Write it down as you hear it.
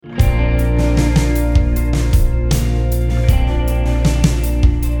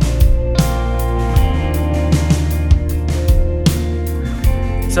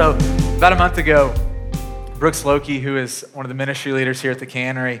So about a month ago, Brooks Loki, who is one of the ministry leaders here at the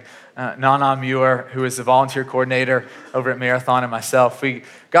Cannery, Nana Muir, who is the volunteer coordinator over at Marathon, and myself, we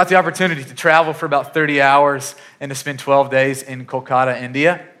got the opportunity to travel for about 30 hours and to spend 12 days in Kolkata,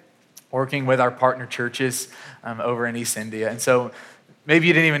 India, working with our partner churches over in East India. And so maybe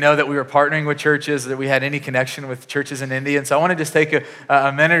you didn't even know that we were partnering with churches, that we had any connection with churches in India. And so I want to just take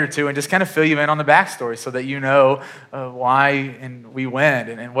a minute or two and just kind of fill you in on the backstory so that you know why and we went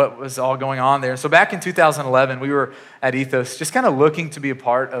and what was all going on there. So back in 2011, we were at Ethos just kind of looking to be a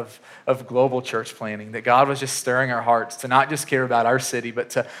part of global church planning, that God was just stirring our hearts to not just care about our city,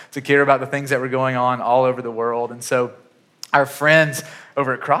 but to care about the things that were going on all over the world. And so our friends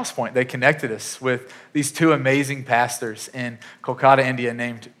over at Crosspoint, they connected us with these two amazing pastors in Kolkata, India,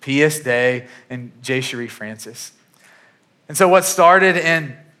 named P.S. Day and Jayashree Francis. And so what started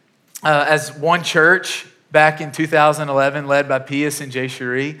as one church back in 2011, led by P.S. and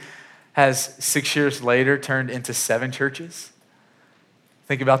Jayashree, has 6 years later turned into 7 churches.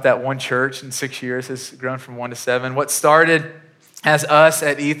 Think about that, one church in 6 years has grown from 1 to 7. What started as us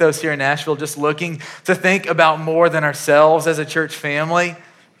at Ethos here in Nashville, just looking to think about more than ourselves as a church family,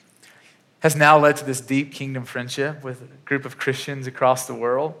 has now led to this deep kingdom friendship with a group of Christians across the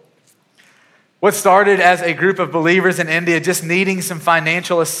world. What started as a group of believers in India just needing some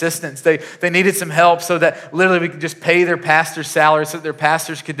financial assistance. They needed some help so that literally we could just pay their pastor's salary so that their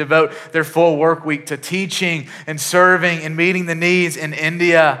pastors could devote their full work week to teaching and serving and meeting the needs in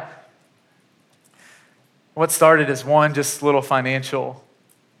India. What started as one just little financial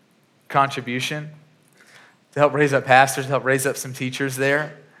contribution to help raise up pastors, to help raise up some teachers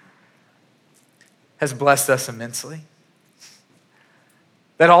there, has blessed us immensely.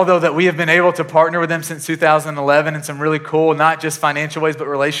 That although that we have been able to partner with them since 2011 in some really cool, not just financial ways, but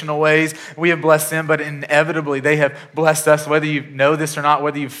relational ways, we have blessed them, but inevitably they have blessed us, whether you know this or not,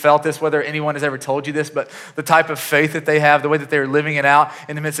 whether you've felt this, whether anyone has ever told you this, but the type of faith that they have, the way that they're living it out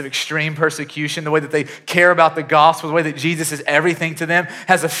in the midst of extreme persecution, the way that they care about the gospel, the way that Jesus is everything to them,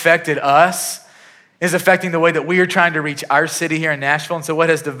 has affected us, is affecting the way that we are trying to reach our city here in Nashville. And so what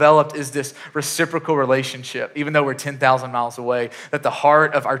has developed is this reciprocal relationship, even though we're 10,000 miles away, that the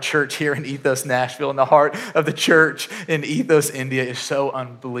heart of our church here in Ethos, Nashville, and the heart of the church in Ethos, India is so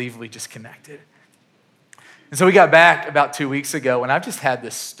unbelievably just connected. And so we got back about 2 weeks ago, and I've just had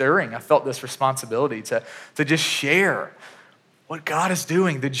this stirring. I felt this responsibility to just share what God is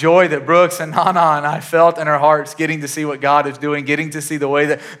doing, the joy that Brooks and Nana and I felt in our hearts, getting to see what God is doing, getting to see the way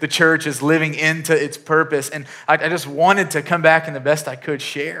that the church is living into its purpose. And I just wanted to come back and the best I could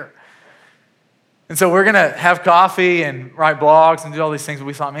share. And so we're gonna have coffee and write blogs and do all these things. But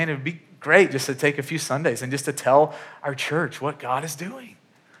we thought, man, it would be great just to take a few Sundays and just to tell our church what God is doing.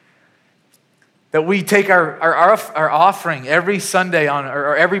 That we take our offering every Sunday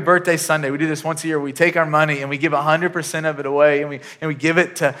or every birthday Sunday. We do this once a year. We take our money and we give 100% of it away and we give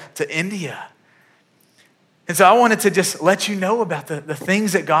it to India. And so I wanted to just let you know about the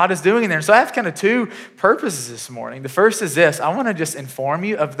things that God is doing in there. And so I have kind of 2 purposes this morning. The first is this. I want to just inform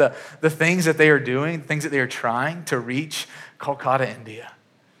you of the things that they are doing, things that they are trying to reach Kolkata, India.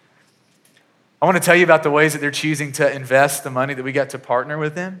 I want to tell you about the ways that they're choosing to invest the money that we got to partner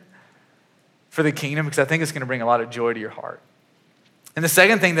with them for the kingdom, because I think it's going to bring a lot of joy to your heart. And the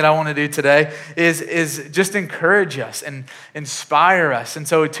second thing that I want to do today is just encourage us and inspire us. And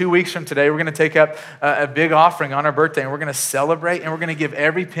so 2 weeks from today, we're going to take up a big offering on our birthday, and we're going to celebrate, and we're going to give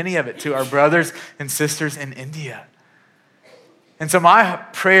every penny of it to our brothers and sisters in India. And so my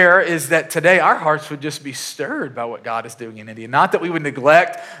prayer is that today our hearts would just be stirred by what God is doing in India. Not that we would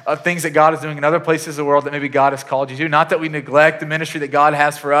neglect things that God is doing in other places of the world that maybe God has called you to. Not that we neglect the ministry that God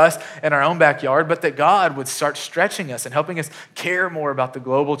has for us in our own backyard, but that God would start stretching us and helping us care more about the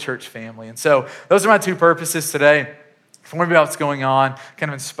global church family. And so those are my 2 purposes today. Inform me about what's going on,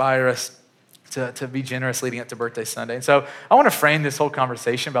 kind of inspire us to be generous leading up to Birthday Sunday. And so I want to frame this whole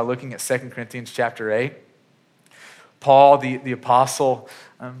conversation by looking at 2 Corinthians chapter 8. Paul, the apostle,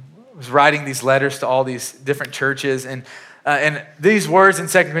 was writing these letters to all these different churches. And these words in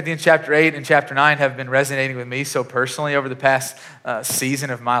 2 Corinthians chapter 8 and chapter 9 have been resonating with me so personally over the past season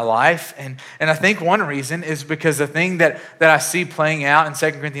of my life. And I think one reason is because the thing that I see playing out in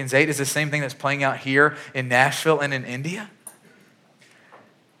 2 Corinthians 8 is the same thing that's playing out here in Nashville and in India.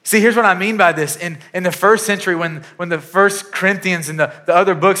 See, here's what I mean by this. In the first century, when the first Corinthians and the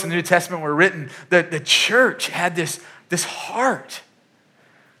other books in the New Testament were written, the church had this heart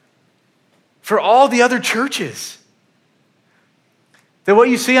for all the other churches. That what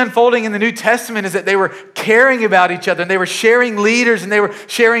you see unfolding in the New Testament is that they were caring about each other, and they were sharing leaders, and they were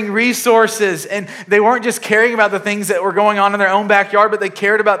sharing resources, and they weren't just caring about the things that were going on in their own backyard, but they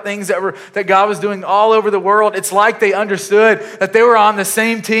cared about things that God was doing all over the world. It's like they understood that they were on the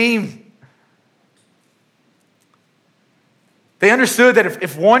same team. They understood that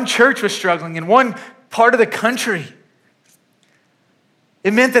if one church was struggling in one part of the country,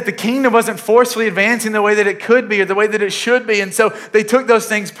 it meant that the kingdom wasn't forcefully advancing the way that it could be or the way that it should be. And so they took those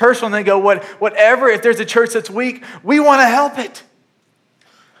things personal and they go, whatever, if there's a church that's weak, we want to help it.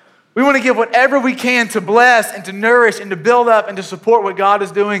 We want to give whatever we can to bless and to nourish and to build up and to support what God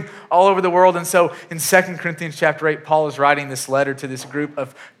is doing all over the world. And so in 2 Corinthians chapter 8, Paul is writing this letter to this group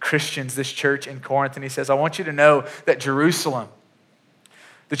of Christians, this church in Corinth. And he says, I want you to know that Jerusalem,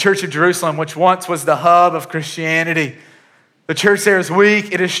 the church of Jerusalem, which once was the hub of Christianity, the church there is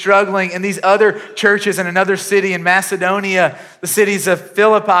weak, it is struggling, and these other churches in another city in Macedonia, the cities of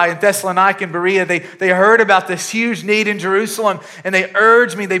Philippi and Thessalonica and Berea, they heard about this huge need in Jerusalem, and they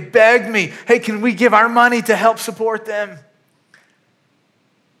urged me, they begged me, hey, can we give our money to help support them?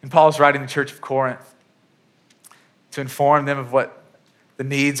 And Paul's writing the church of Corinth to inform them of what the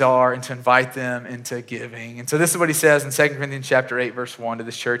needs are and to invite them into giving. And so this is what he says in 2 Corinthians chapter 8, verse 1 to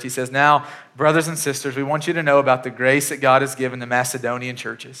this church. He says, now, brothers and sisters, we want you to know about the grace that God has given the Macedonian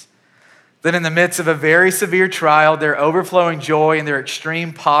churches. That in the midst of a very severe trial, their overflowing joy and their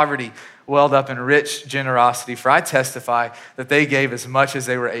extreme poverty welled up in rich generosity. For I testify that they gave as much as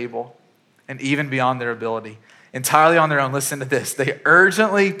they were able and even beyond their ability, entirely on their own. Listen to this. They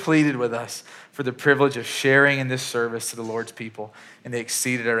urgently pleaded with us for the privilege of sharing in this service to the Lord's people, and they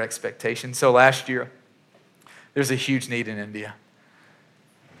exceeded our expectations. So last year, there's a huge need in India.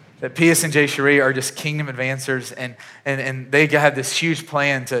 That Pius and Jay Cherie are just kingdom advancers, and they have this huge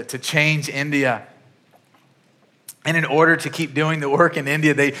plan to change India. And in order to keep doing the work in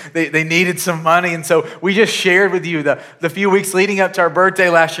India, they needed some money. And so we just shared with you the few weeks leading up to our birthday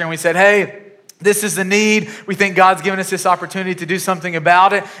last year, and we said, hey, this is the need. We think God's given us this opportunity to do something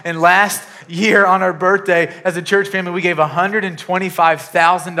about it. And last year on our birthday, as a church family, we gave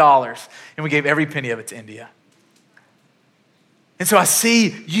 $125,000, and we gave every penny of it to India. And so I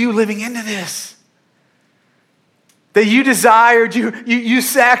see you living into this. That you desired, you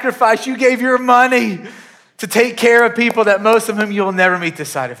sacrificed, you gave your money to take care of people that most of whom you will never meet this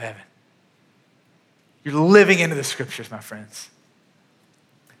side of heaven. You're living into the scriptures, my friends.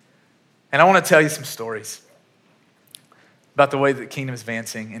 And I want to tell you some stories about the way that the kingdom is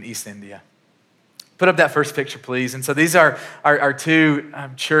advancing in East India. Put up that first picture, please. And so these are our two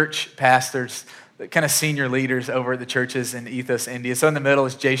church pastors, kind of senior leaders over at the churches in Ethos, India. So in the middle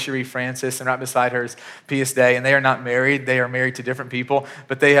is Jay Cherie Francis, and right beside her is Pius Day. And they are not married. They are married to different people,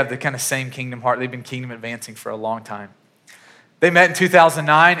 but they have the kind of same kingdom heart. They've been kingdom advancing for a long time. They met in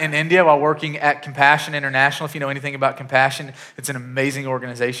 2009 in India while working at Compassion International. If you know anything about Compassion, it's an amazing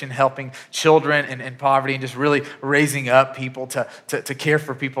organization helping children in poverty and just really raising up people to care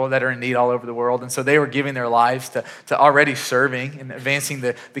for people that are in need all over the world. And so they were giving their lives to already serving and advancing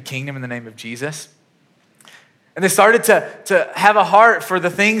the kingdom in the name of Jesus. And they started to have a heart for the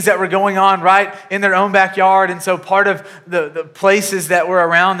things that were going on right in their own backyard. And so part of the places that were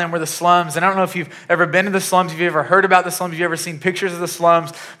around them were the slums. And I don't know if you've ever been to the slums, if you've ever heard about the slums, if you've ever seen pictures of the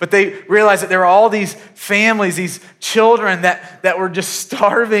slums, but they realized that there were all these families, these children that were just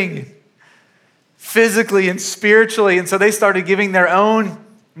starving physically and spiritually. And so they started giving their own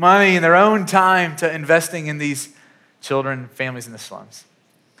money and their own time to investing in these children, families in the slums.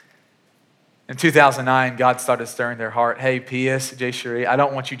 In 2009, God started stirring their heart. Hey, Pius, Jay Cherie, I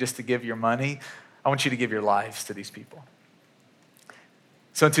don't want you just to give your money. I want you to give your lives to these people.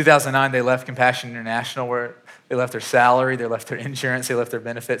 So in 2009, they left Compassion International, where they left their salary, they left their insurance, they left their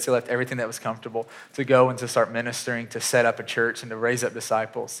benefits, they left everything that was comfortable to go and to start ministering, to set up a church and to raise up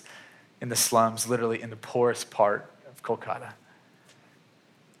disciples in the slums, literally in the poorest part of Kolkata.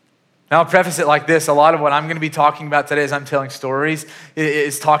 Now, I'll preface it like this. A lot of what I'm going to be talking about today as I'm telling stories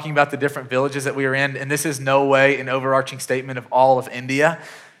is talking about the different villages that we are in. And this is no way an overarching statement of all of India.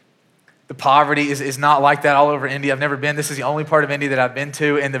 The poverty is not like that all over India. I've never been. This is the only part of India that I've been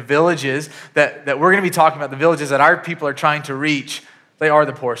to. And the villages that we're going to be talking about, the villages that our people are trying to reach, they are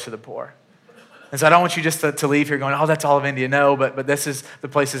the poorest of the poor. And so I don't want you just to leave here going, oh, that's all of India. No, but this is the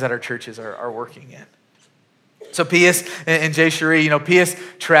places that our churches are working in. So Pius and Jay Cherie, Pius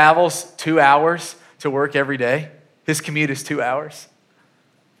travels 2 hours to work every day. His commute is 2 hours.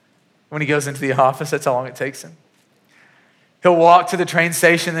 When he goes into the office, that's how long it takes him. He'll walk to the train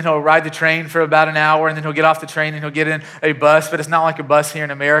station, then he'll ride the train for about an hour, and then he'll get off the train and he'll get in a bus, but it's not like a bus here in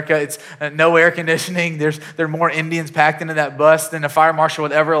America. It's no air conditioning. There are more Indians packed into that bus than a fire marshal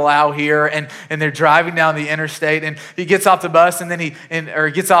would ever allow here, and they're driving down the interstate, and he gets off the bus, and then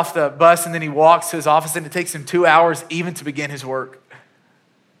he walks to his office, and it takes him 2 hours even to begin his work.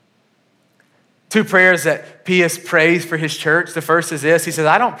 2 prayers that Pius prays for his church. The first is this. He says,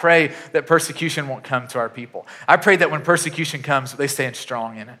 I don't pray that persecution won't come to our people. I pray that when persecution comes, they stand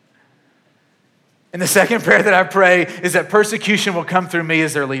strong in it. And the second prayer that I pray is that persecution will come through me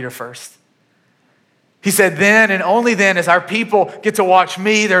as their leader first. He said, then and only then, as our people get to watch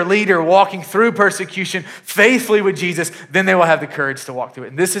me, their leader, walking through persecution faithfully with Jesus, then they will have the courage to walk through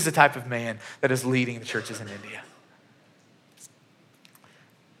it. And this is the type of man that is leading the churches in India.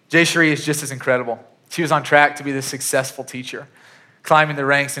 Jayshree is just as incredible. She was on track to be this successful teacher, climbing the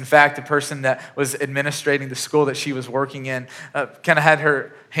ranks. In fact, the person that was administrating the school that she was working in kind of had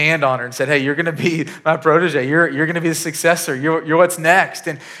her hand on her and said, hey, you're going to be my protege. You're going to be the successor. You're what's next.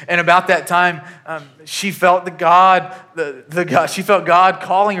 And about that time, she felt she felt God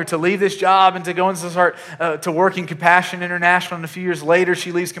calling her to leave this job and to go and to start to work in Compassion International. And a few years later,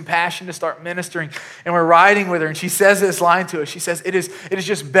 she leaves Compassion to start ministering. And we're riding with her, and she says this line to us. She says, it is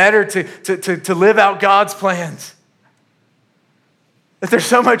just better to live out God's plans. That there's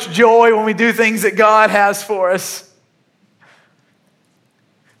so much joy when we do things that God has for us.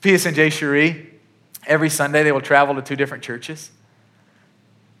 Pius and Jayshree, every Sunday they will travel to 2 different churches.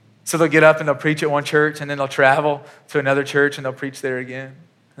 So they'll get up and they'll preach at one church, and then they'll travel to another church and they'll preach there again,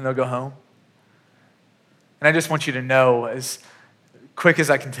 and they'll go home. And I just want you to know, as quick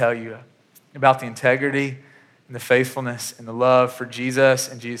as I can tell you, about the integrity and the faithfulness and the love for Jesus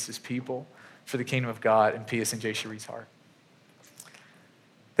and Jesus' people, for the kingdom of God in Pius and Jayshree's heart.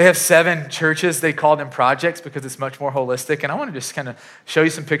 They have 7 churches. They call them projects because it's much more holistic. And I want to just kind of show you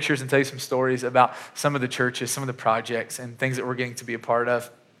some pictures and tell you some stories about some of the churches, some of the projects, and things that we're getting to be a part of.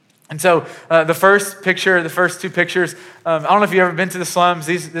 And so the first 2 pictures, I don't know if you've ever been to the slums.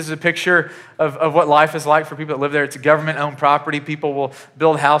 This is a picture of what life is like for people that live there. It's a government-owned property. People will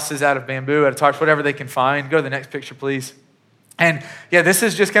build houses out of bamboo, out of tarps, whatever they can find. Go to the next picture, please. And yeah, this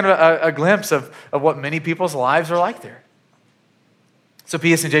is just kind of a glimpse of what many people's lives are like there. So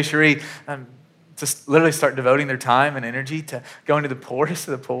Pius and Jayshree just literally start devoting their time and energy to going to the poorest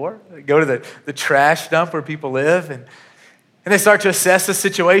of the poor, go to the trash dump where people live, and they start to assess the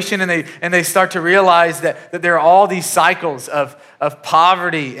situation, and they start to realize that there are all these cycles of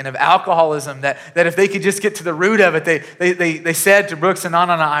poverty and of alcoholism that if they could just get to the root of it, they said to Brooks and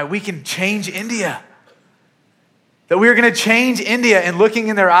Anna and I, we can change India. That we're going to change India, and looking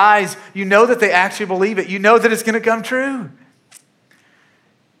in their eyes, you know that they actually believe it. You know that it's going to come true.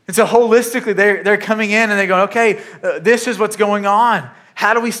 And so holistically, they're coming in and they're going, okay, this is what's going on.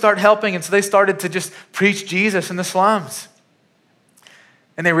 How do we start helping? And so they started to just preach Jesus in the slums.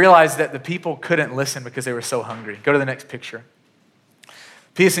 And they realized that the people couldn't listen because they were so hungry. Go to the next picture.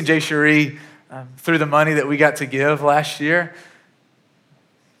 Pius and Jayshree, through the money that we got to give last year,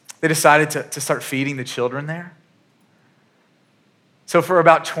 they decided to start feeding the children there. So for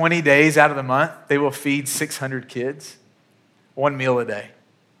about 20 days out of the month, they will feed 600 kids, 1 meal a day.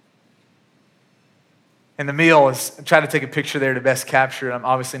 And the meal is, I'm trying to take a picture there to best capture it. I'm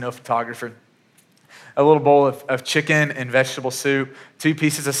obviously no photographer. A little bowl of chicken and vegetable soup, 2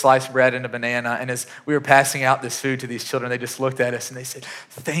 pieces of sliced bread and a banana. And as we were passing out this food to these children, they just looked at us and they said,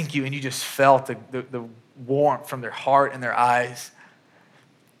 thank you. And you just felt the warmth from their heart and their eyes.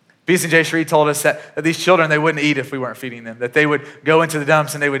 Pius and Jayshree told us that these children, they wouldn't eat if we weren't feeding them, that they would go into the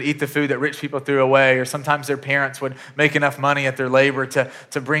dumps and they would eat the food that rich people threw away, or sometimes their parents would make enough money at their labor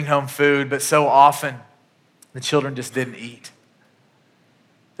to bring home food, but so often the children just didn't eat.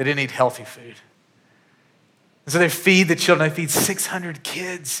 They didn't eat healthy food. And so they feed the children. They feed 600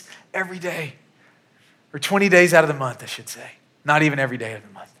 kids every day, or 20 days out of the month, I should say. Not even every day of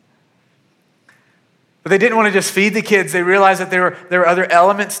the month. But they didn't want to just feed the kids. They realized that there were other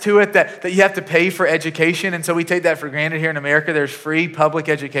elements to it, that you have to pay for education. And so we take that for granted here in America. There's free public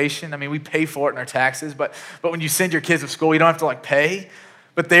education. I mean, we pay for it in our taxes, but when you send your kids to school, you don't have to pay.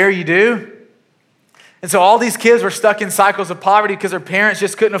 But there you do. And so all these kids were stuck in cycles of poverty because their parents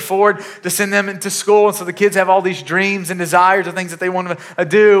just couldn't afford to send them into school. And so the kids have all these dreams and desires of things that they want to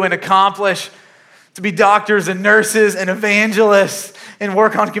do and accomplish, to be doctors and nurses and evangelists and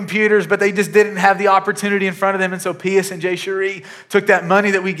work on computers, but they just didn't have the opportunity in front of them. And so Pius and Jayshree took that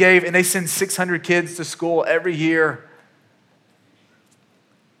money that we gave, and they send 600 kids to school every year.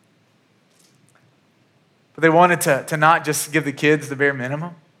 But they wanted to not just give the kids the bare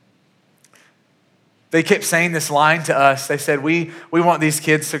minimum. They kept saying this line to us. They said, we want these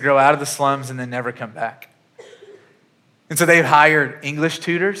kids to grow out of the slums and then never come back. And so they hired English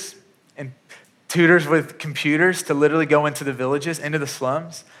tutors and tutors with computers to literally go into the villages, into the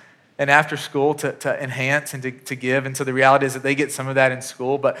slums, and after school to enhance and to give. And so the reality is that they get some of that in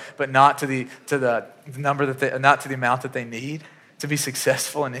school, but not to the number not to the amount that they need to be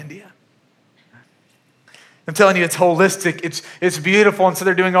successful in India. I'm telling you, it's holistic. It's beautiful. And so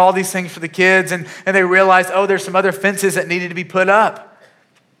they're doing all these things for the kids, and they realize, there's some other fences that needed to be put up.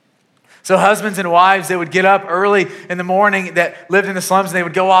 So husbands and wives, they would get up early in the morning that lived in the slums, and they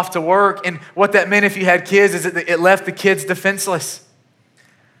would go off to work. And what that meant if you had kids is that it left the kids defenseless.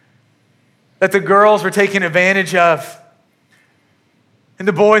 That the girls were taken advantage of. And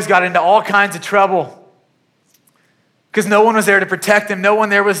the boys got into all kinds of trouble. Because no one was there to protect them. No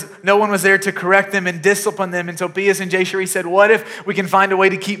one was there to correct them and discipline them. And so Pius and Jay Cherie said, what if we can find a way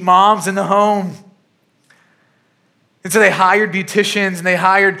to keep moms in the home? And so they hired beauticians and they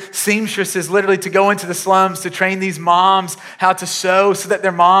hired seamstresses literally to go into the slums to train these moms how to sew so that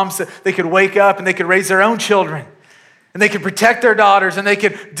their moms, they could wake up and they could raise their own children. And they could protect their daughters and they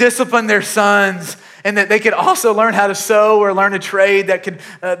could discipline their sons. And that they could also learn how to sew or learn a trade that could,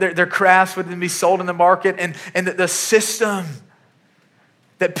 their crafts would then be sold in the market. And that the system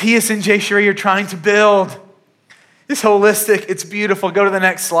that Pius and Jay Cherie are trying to build is holistic. It's beautiful. Go to the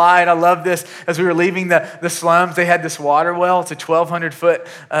next slide. I love this. As we were leaving the slums, they had this water well. It's a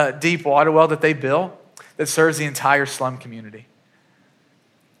 1,200-foot deep water well that they built that serves the entire slum community.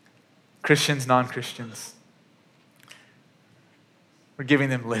 Christians, non-Christians. We're giving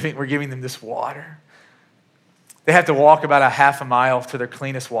them living. We're giving them this water. They have to walk about a half a mile to their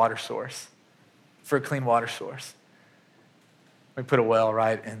cleanest water source for a clean water source. We put a well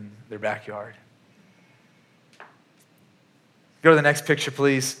right in their backyard. Go to the next picture,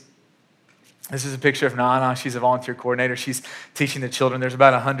 please. This is a picture of Nana. She's a volunteer coordinator. She's teaching the children. There's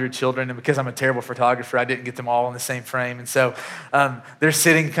about 100 children, and because I'm a terrible photographer, I didn't get them all in the same frame. And so they're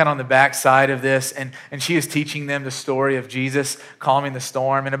sitting kind of on the back side of this, and she is teaching them the story of Jesus calming the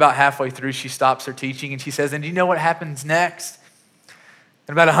storm. And about halfway through, she stops her teaching, and she says, and do you know what happens next?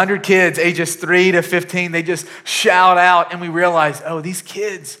 And about 100 kids, ages 3 to 15, they just shout out, and we realize, these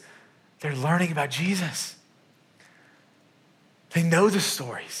kids, they're learning about Jesus. They know the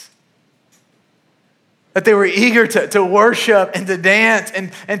stories. That they were eager to worship and to dance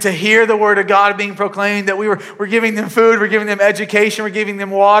and to hear the word of God being proclaimed, that we're giving them food, we're giving them education, we're giving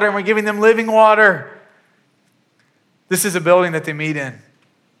them water, and we're giving them living water. This is a building that they meet in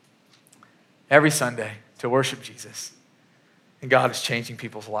every Sunday to worship Jesus. And God is changing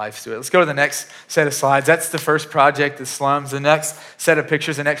people's lives through it. Let's go to the next set of slides. That's the first project, the slums. The next set of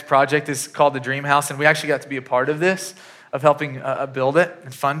pictures, the next project is called the Dream House, and we actually got to be a part of this, of helping build it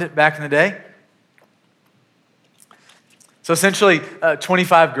and fund it back in the day. So essentially,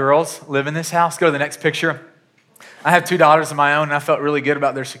 25 girls live in this house. Go to the next picture. I have 2 daughters of my own, and I felt really good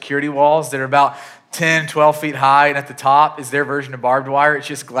about their security walls that are about 10, 12 feet high, and at the top is their version of barbed wire. It's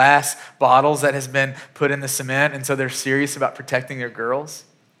just glass bottles that has been put in the cement, and so they're serious about protecting their girls.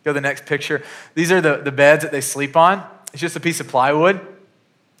 Go to the next picture. These are the beds that they sleep on. It's just a piece of plywood.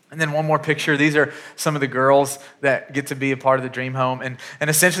 And then one more picture. These are some of the girls that get to be a part of the Dream Home. And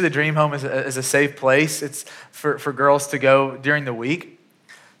essentially the Dream Home is a safe place. It's for girls to go during the week,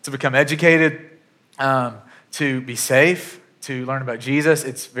 to become educated, to be safe, to learn about Jesus.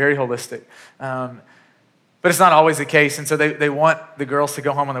 It's very holistic. But it's not always the case. And so they want the girls to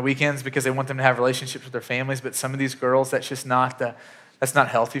go home on the weekends because they want them to have relationships with their families. But some of these girls, that's just not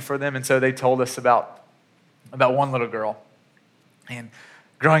healthy for them. And so they told us about one little girl. And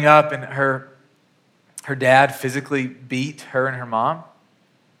growing up, and her dad physically beat her and her mom.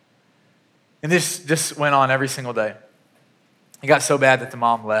 And this just went on every single day. It got so bad that the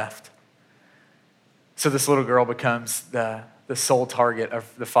mom left. So this little girl becomes the sole target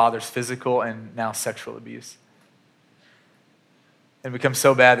of the father's physical and now sexual abuse. And becomes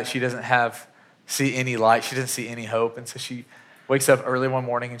so bad that she doesn't see any light. She doesn't see any hope. And so she wakes up early one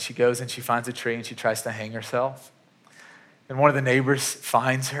morning and she goes and she finds a tree and she tries to hang herself. And one of the neighbors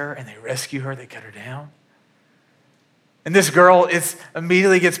finds her and they rescue her, they cut her down. And this girl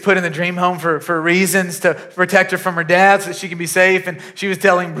immediately gets put in the Dream Home for reasons to protect her from her dad so that she can be safe. And she was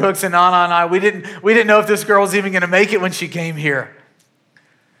telling Brooks and Nana and I, we didn't know if this girl was even going to make it when she came here.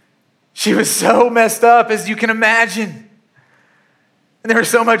 She was so messed up, as you can imagine. And there was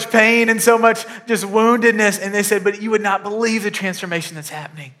so much pain and so much just woundedness. And they said, but you would not believe the transformation that's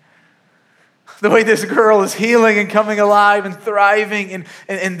happening. The way this girl is healing and coming alive and thriving.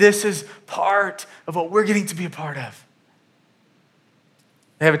 And this is part of what we're getting to be a part of.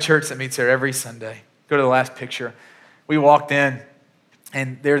 They have a church that meets there every Sunday Go to the last picture. We walked in,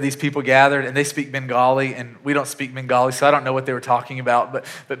 and there are these people gathered, and they speak Bengali, and we don't speak Bengali, so I don't know what they were talking about.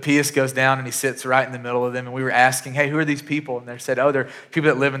 But Pius goes down, and he sits right in the middle of them, and we were asking, hey, who are these people? And they said, oh, they're people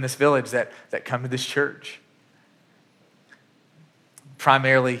that live in this village that come to this church.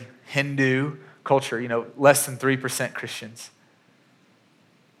 Primarily Hindu culture, less than 3% Christians.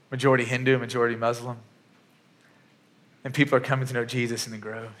 Majority Hindu, majority Muslim. And people are coming to know Jesus in the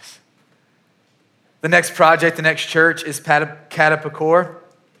groves. The next project, the next church is Katapakor.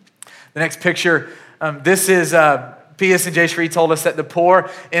 The next picture, this is, Pius and Jayshree told us that the poor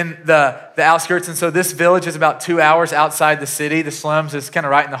in the outskirts, and so this village is about 2 hours outside the city. The slums is kind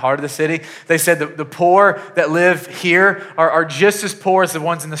of right in the heart of the city. They said the poor that live here are just as poor as the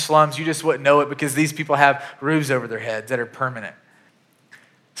ones in the slums. You just wouldn't know it because these people have roofs over their heads that are permanent.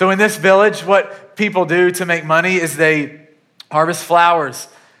 So in this village, what people do to make money is they harvest flowers.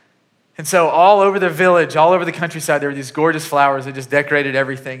 And so all over the village, all over the countryside, there were these gorgeous flowers that just decorated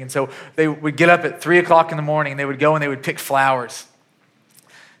everything. And so they would get up at 3 o'clock in the morning and they would go and they would pick flowers.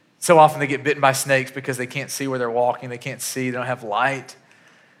 So often they get bitten by snakes because they can't see where they're walking. They can't see, they don't have light.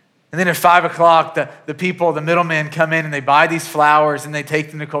 And then at 5 o'clock, the people, the middlemen come in and they buy these flowers and they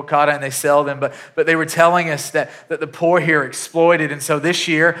take them to Kolkata and they sell them. But they were telling us that the poor here exploited. And so this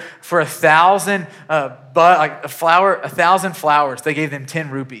year, for 1,000 flowers, they gave them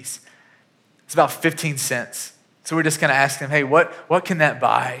 10 rupees. It's about 15 cents. So we're just going to ask them, hey, what can that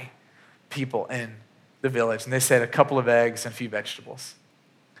buy people in the village? And they said a couple of eggs and a few vegetables.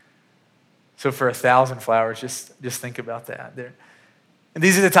 So for 1,000 flowers, just think about that. And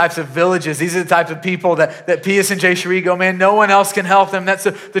these are the types of villages, these are the types of people that Pius and Jayshree go, man, no one else can help them. That's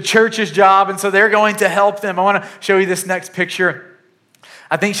the church's job, and so they're going to help them. I want to show you this next picture.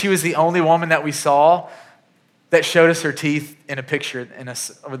 I think she was the only woman that we saw that showed us her teeth in a picture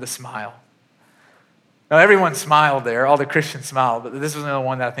with a smile. Now, everyone smiled there. All the Christians smiled. But this was another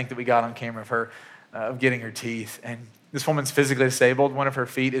one that I think that we got on camera of her, of getting her teeth. And this woman's physically disabled. One of her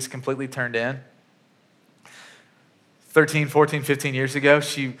feet is completely turned in. 13, 14, 15 years ago,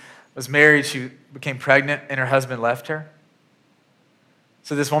 she was married. She became pregnant, and her husband left her.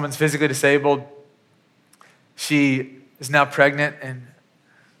 So this woman's physically disabled. She is now pregnant, and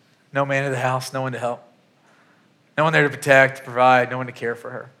no man in the house, no one to help. No one there to protect, to provide, no one to care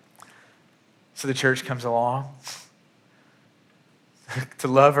for her. So the church comes along to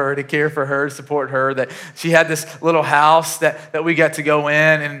love her, to care for her, to support her. That she had this little house that we got to go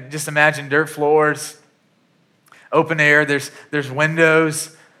in, and just imagine dirt floors, open air, there's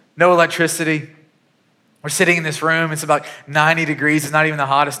windows, no electricity. We're sitting in this room, it's about 90 degrees, it's not even the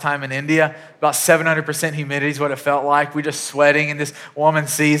hottest time in India. About 700% humidity is what it felt like. We're just sweating, and this woman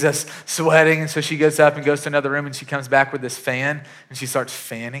sees us sweating, and so she gets up and goes to another room, and she comes back with this fan, and she starts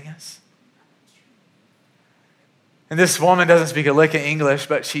fanning us. And this woman doesn't speak a lick of English,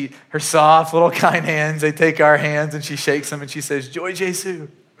 but her soft little kind hands, they take our hands and she shakes them and she says, Joy Jesu.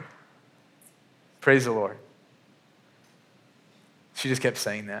 Praise the Lord. She just kept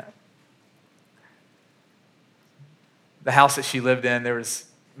saying that. The house that she lived in, there was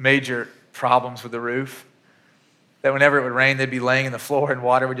major problems with the roof. That whenever it would rain, they'd be laying in the floor and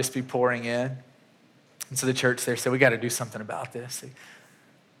water would just be pouring in. And so the church there said, we got to do something about this. They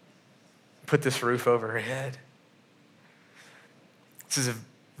put this roof over her head. This is a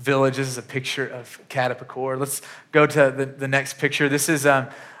village. This is a picture of Katapakor. Let's go to the next picture. This is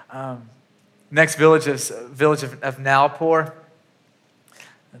next village is village of Nalpur.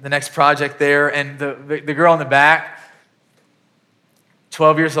 The next project there, and the girl in the back,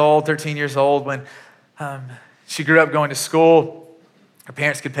 12 years old, 13 years old, when she grew up going to school, her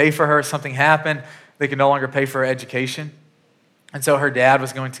parents could pay for her. Something happened. They could no longer pay for her education. And so her dad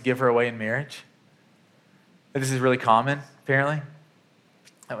was going to give her away in marriage. This is really common, apparently.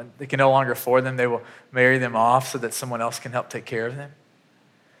 When they can no longer afford them, they will marry them off so that someone else can help take care of them.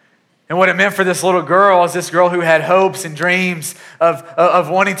 And what it meant for this little girl is this girl who had hopes and dreams of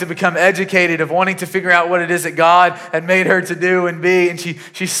wanting to become educated, of wanting to figure out what it is that God had made her to do and be. And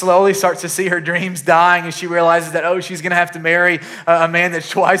she slowly starts to see her dreams dying as she realizes that, she's going to have to marry a man that's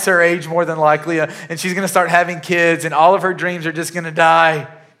twice her age more than likely. And she's going to start having kids, and all of her dreams are just going to die.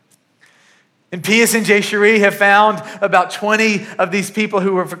 And Pius and Jayshree have found about 20 of these people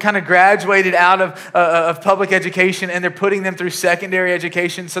who were kind of graduated out of public education, and they're putting them through secondary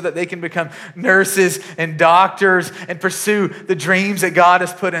education so that they can become nurses and doctors and pursue the dreams that God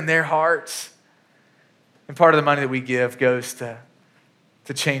has put in their hearts. And part of the money that we give goes to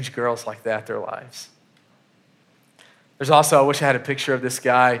change girls like that, their lives. There's also, I wish I had a picture of this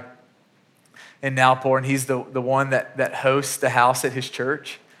guy in Nalpur, and he's the one that hosts the house at his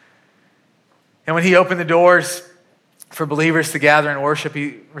church. And when he opened the doors for believers to gather and worship,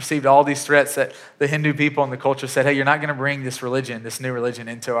 he received all these threats that the Hindu people and the culture said, hey, you're not going to bring this religion, this new religion,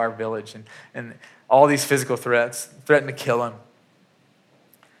 into our village. And all these physical threats, threatened to kill him.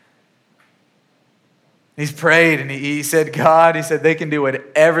 He's prayed and he said, God, he said, they can do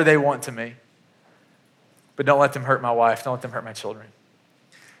whatever they want to me, but don't let them hurt my wife. Don't let them hurt my children.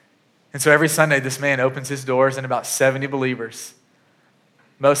 And so every Sunday, this man opens his doors and about 70 believers,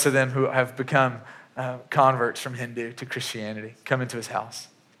 most of them who have become converts from Hindu to Christianity, come into his house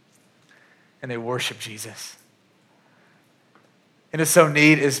and they worship Jesus. And it's so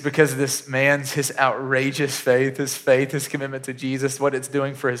neat is because of this man's, his outrageous faith, his commitment to Jesus, what it's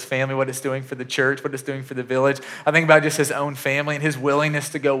doing for his family, what it's doing for the church, what it's doing for the village. I think about just his own family and his willingness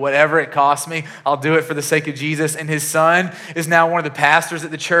to go, whatever it costs me, I'll do it for the sake of Jesus. And his son is now one of the pastors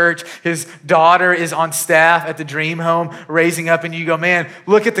at the church. His daughter is on staff at the Dream Home, raising up. And you go, man,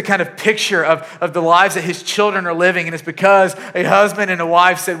 look at the kind of picture of the lives that his children are living. And it's because a husband and a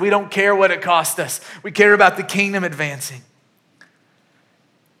wife said, we don't care what it costs us. We care about the kingdom advancing.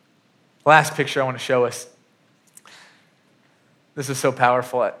 Last picture I want to show us. This is so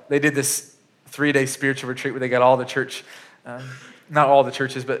powerful. They did this 3-day spiritual retreat where they got all the church, not all the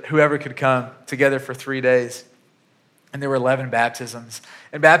churches, but whoever could come together for 3 days. And there were 11 baptisms.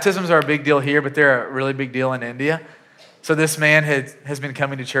 And baptisms are a big deal here, but they're a really big deal in India. So this man has been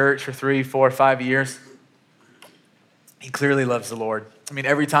coming to church for 3, 4, 5 years. He clearly loves the Lord. I mean,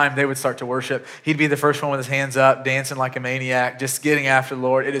 every time they would start to worship, he'd be the first one with his hands up, dancing like a maniac, just getting after the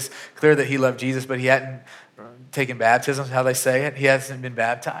Lord. It is clear that he loved Jesus, but he hadn't taken baptism, how they say it. He hasn't been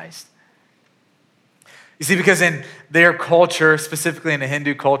baptized. You see, because in their culture, specifically in the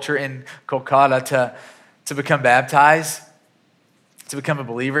Hindu culture in Kolkata, to become baptized, to become a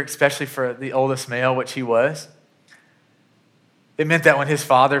believer, especially for the oldest male, which he was, it meant that when his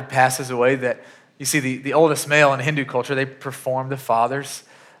father passes away, that you see, the oldest male in Hindu culture, they perform the father's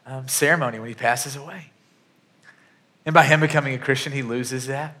ceremony when he passes away. And by him becoming a Christian, he loses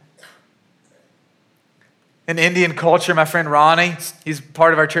that. In Indian culture, my friend Ronnie, he's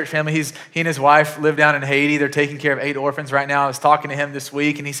part of our church family. He and his wife live down in Haiti. They're taking care of 8 orphans right now. I was talking to him this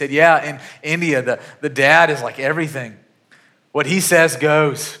week, and he said, yeah, in India, the dad is like everything. What he says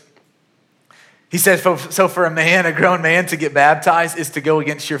goes. He said, so for a man, a grown man, to get baptized is to go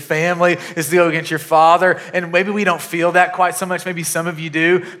against your family, is to go against your father. And maybe we don't feel that quite so much. Maybe some of you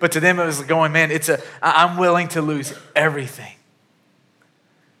do. But to them, it was going, man, I'm willing to lose everything.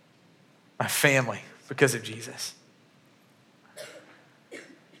 My family, because of Jesus.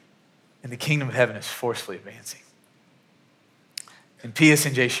 And the kingdom of heaven is forcefully advancing. And P.S.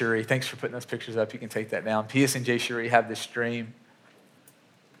 and Jay Shuri, thanks for putting those pictures up. You can take that down. P.S. and Jay Shuri have this dream,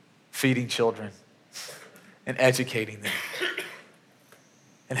 feeding children and educating them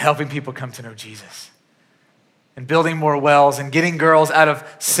and helping people come to know Jesus and building more wells and getting girls out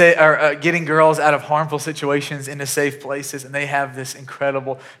of harmful situations into safe places. And they have this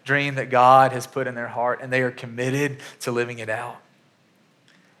incredible dream that God has put in their heart, and they are committed to living it out.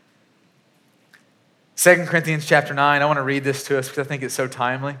 2 Corinthians chapter 9, I want to read this to us because I think it's so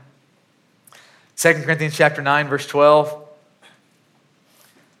timely. 2 Corinthians chapter 9, verse 12.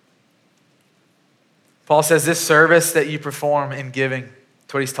 Paul says this service that you perform in giving,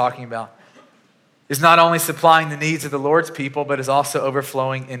 that's what he's talking about, is not only supplying the needs of the Lord's people, but is also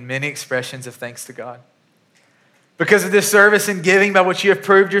overflowing in many expressions of thanks to God. Because of this service and giving by which you have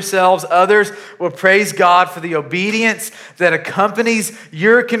proved yourselves, others will praise God for the obedience that accompanies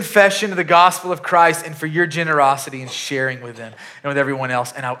your confession of the gospel of Christ and for your generosity in sharing with them and with everyone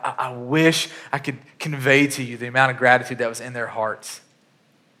else. And I wish I could convey to you the amount of gratitude that was in their hearts.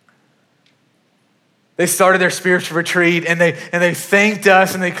 They started their spiritual retreat and they thanked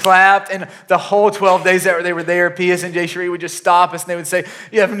us and they clapped, and the whole 12 days that they were there, P.S. and Jay Shuri would just stop us and they would say,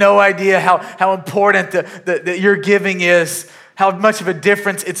 you have no idea how important that your giving is, how much of a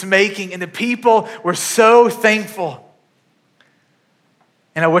difference it's making. And the people were so thankful.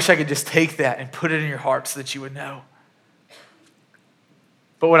 And I wish I could just take that and put it in your heart so that you would know.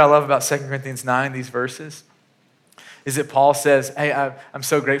 But what I love about 2 Corinthians 9, these verses, is that Paul says, hey, I'm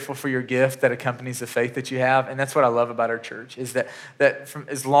so grateful for your gift that accompanies the faith that you have. And that's what I love about our church, is that from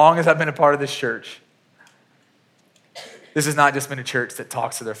as long as I've been a part of this church, this has not just been a church that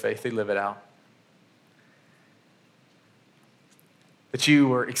talks to their faith, they live it out. That you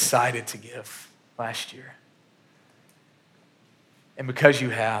were excited to give last year. And because you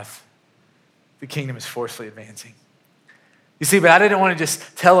have, the kingdom is forcefully advancing. You see, but I didn't want to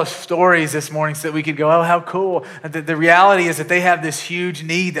just tell us stories this morning so that we could go, oh, how cool. The reality is that they have this huge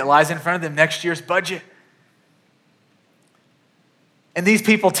need that lies in front of them, next year's budget. And these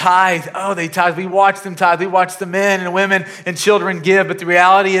people tithe. Oh, they tithe. We watch them tithe. We watch the men and women and children give. But the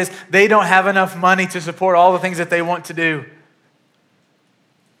reality is they don't have enough money to support all the things that they want to do.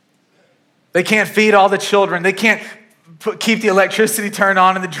 They can't feed all the children. They can't keep the electricity turned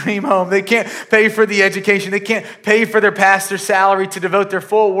on in the dream home. They can't pay for the education. They can't pay for their pastor's salary to devote their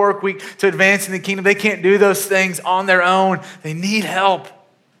full work week to advancing the kingdom. They can't do those things on their own. They need help.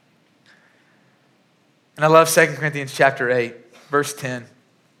 And I love 2 Corinthians chapter 8, verse 10.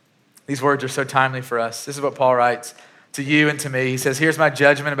 These words are so timely for us. This is what Paul writes to you and to me. He says, here's my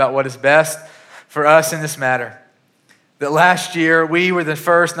judgment about what is best for us in this matter. That last year we were the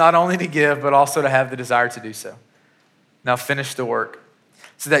first not only to give, but also to have the desire to do so. Now finish the work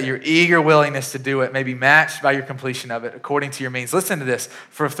so that your eager willingness to do it may be matched by your completion of it according to your means. Listen to this.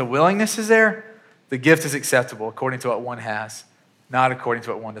 For if the willingness is there, the gift is acceptable according to what one has, not according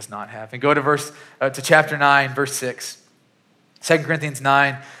to what one does not have. And go to chapter 9, verse 6. 2 Corinthians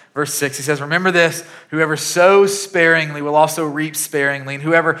 9, verse 6. He says, remember this, whoever sows sparingly will also reap sparingly, and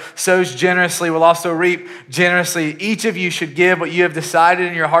whoever sows generously will also reap generously. Each of you should give what you have decided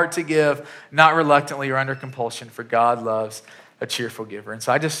in your heart to give, not reluctantly or under compulsion, for God loves a cheerful giver. And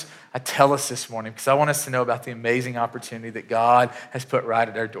so I tell us this morning, because I want us to know about the amazing opportunity that God has put right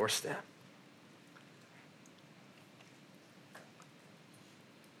at our doorstep.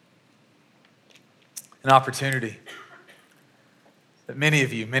 An opportunity that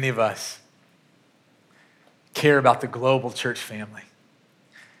many of us care about the global church family.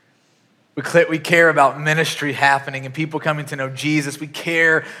 We care about ministry happening and people coming to know Jesus. We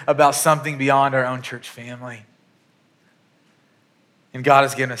care about something beyond our own church family. And God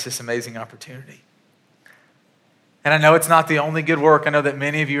has given us this amazing opportunity. And I know it's not the only good work. I know that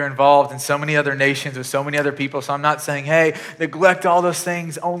many of you are involved in so many other nations with so many other people. So I'm not saying, hey, neglect all those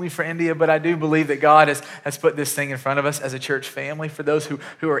things only for India. But I do believe that God has put this thing in front of us as a church family for those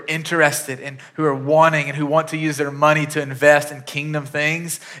who are interested and who are wanting and who want to use their money to invest in kingdom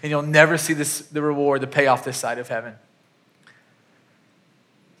things. And you'll never see the reward, the payoff this side of heaven.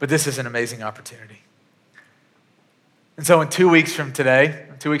 But this is an amazing opportunity. And so in 2 weeks from today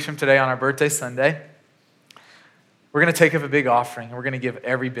on our birthday Sunday, we're going to take up a big offering, and we're going to give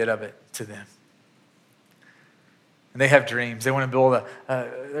every bit of it to them. And they have dreams. They want to build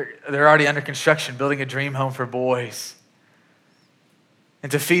they're already under construction, building a dream home for boys. And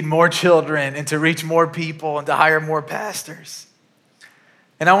to feed more children, and to reach more people, and to hire more pastors.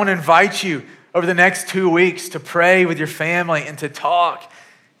 And I want to invite you over the next 2 weeks to pray with your family and to talk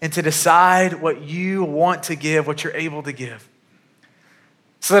and to decide what you want to give, what you're able to give.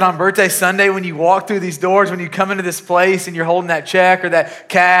 So that on birthday Sunday, when you walk through these doors, when you come into this place and you're holding that check or that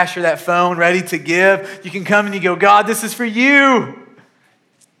cash or that phone ready to give, you can come and you go, God, this is for you.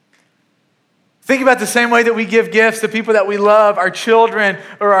 Think about the same way that we give gifts to people that we love, our children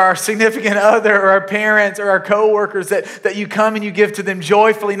or our significant other or our parents or our coworkers, that you come and you give to them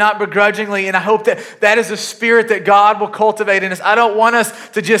joyfully, not begrudgingly. And I hope that is a spirit that God will cultivate in us. I don't want us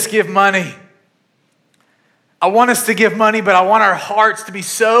to just give money. I want us to give money, but I want our hearts to be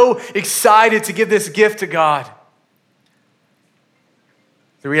so excited to give this gift to God.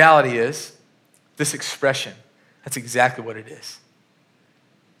 The reality is, this expression, that's exactly what it is.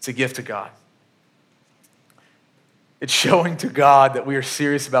 It's a gift to God. It's showing to God that we are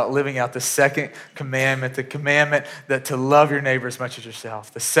serious about living out the second commandment, the commandment that to love your neighbor as much as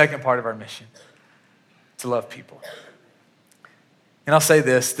yourself, the second part of our mission, to love people. And I'll say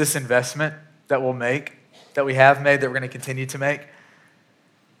this investment that we'll make, that we have made, that we're going to continue to make,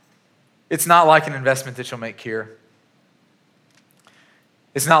 it's not like an investment that you'll make here.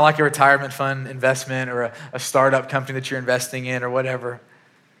 It's not like a retirement fund investment or a startup company that you're investing in or whatever.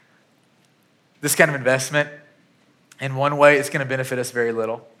 This kind of investment, in one way, it's going to benefit us very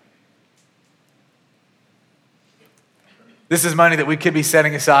little. This is money that we could be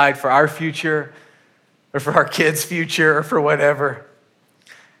setting aside for our future or for our kids' future or for whatever.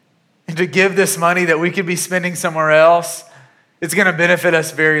 And to give this money that we could be spending somewhere else, it's going to benefit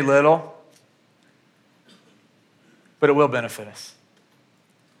us very little, but it will benefit us.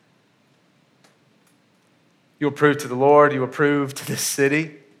 You will prove to the Lord, you will prove to this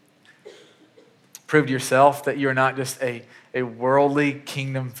city, prove to yourself that you are not just a worldly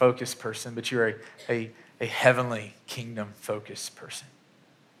kingdom-focused person, but you're a heavenly kingdom-focused person.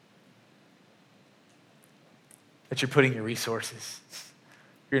 That you're putting your resources,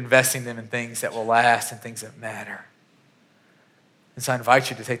 you're investing them in things that will last and things that matter. And so I invite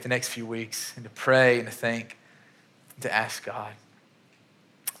you to take the next few weeks and to pray and to think and to ask God.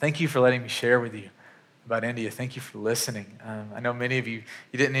 Thank you for letting me share with you about India. Thank you for listening. I know many of you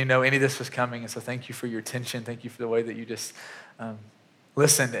didn't even know any of this was coming, and so thank you for your attention. Thank you for the way that you just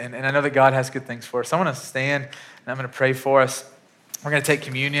listened, and I know that God has good things for us. I want to stand, and I'm going to pray for us. We're going to take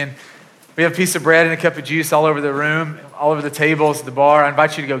communion. We have a piece of bread and a cup of juice all over the room, all over the tables, the bar. I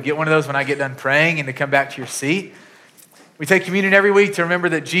invite you to go get one of those when I get done praying and to come back to your seat. We take communion every week to remember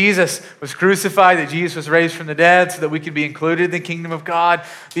that Jesus was crucified, that Jesus was raised from the dead so that we could be included in the kingdom of God.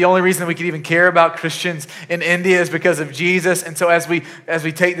 The only reason that we could even care about Christians in India is because of Jesus. And so as we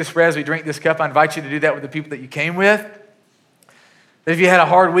take this bread, as we drink this cup, I invite you to do that with the people that you came with. If you had a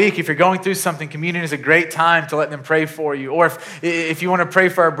hard week, if you're going through something, communion is a great time to let them pray for you. Or if you want to pray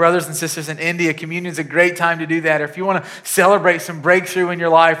for our brothers and sisters in India, communion is a great time to do that. Or if you want to celebrate some breakthrough in your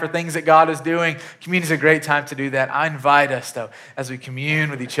life or things that God is doing, communion is a great time to do that. I invite us, though, as we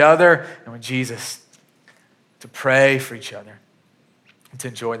commune with each other and with Jesus, to pray for each other and to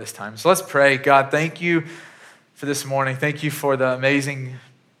enjoy this time. So let's pray. God, thank you for this morning. Thank you for the amazing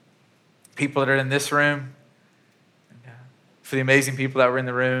people that are in this room, for the amazing people that were in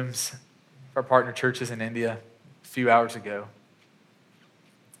the rooms, our partner churches in India a few hours ago.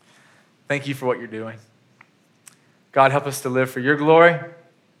 Thank you for what you're doing. God, help us to live for your glory.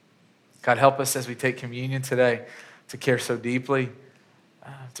 God, help us as we take communion today to care so deeply,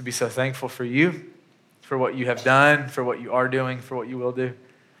 to be so thankful for you, for what you have done, for what you are doing, for what you will do.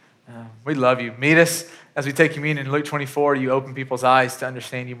 We love you. Meet us as we take communion. In Luke 24, you open people's eyes to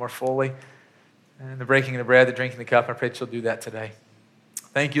understand you more fully. And the breaking of the bread, the drinking the cup, I pray that you'll do that today.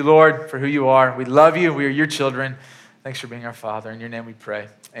 Thank you, Lord, for who you are. We love you. We are your children. Thanks for being our Father. In your name we pray.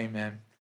 Amen.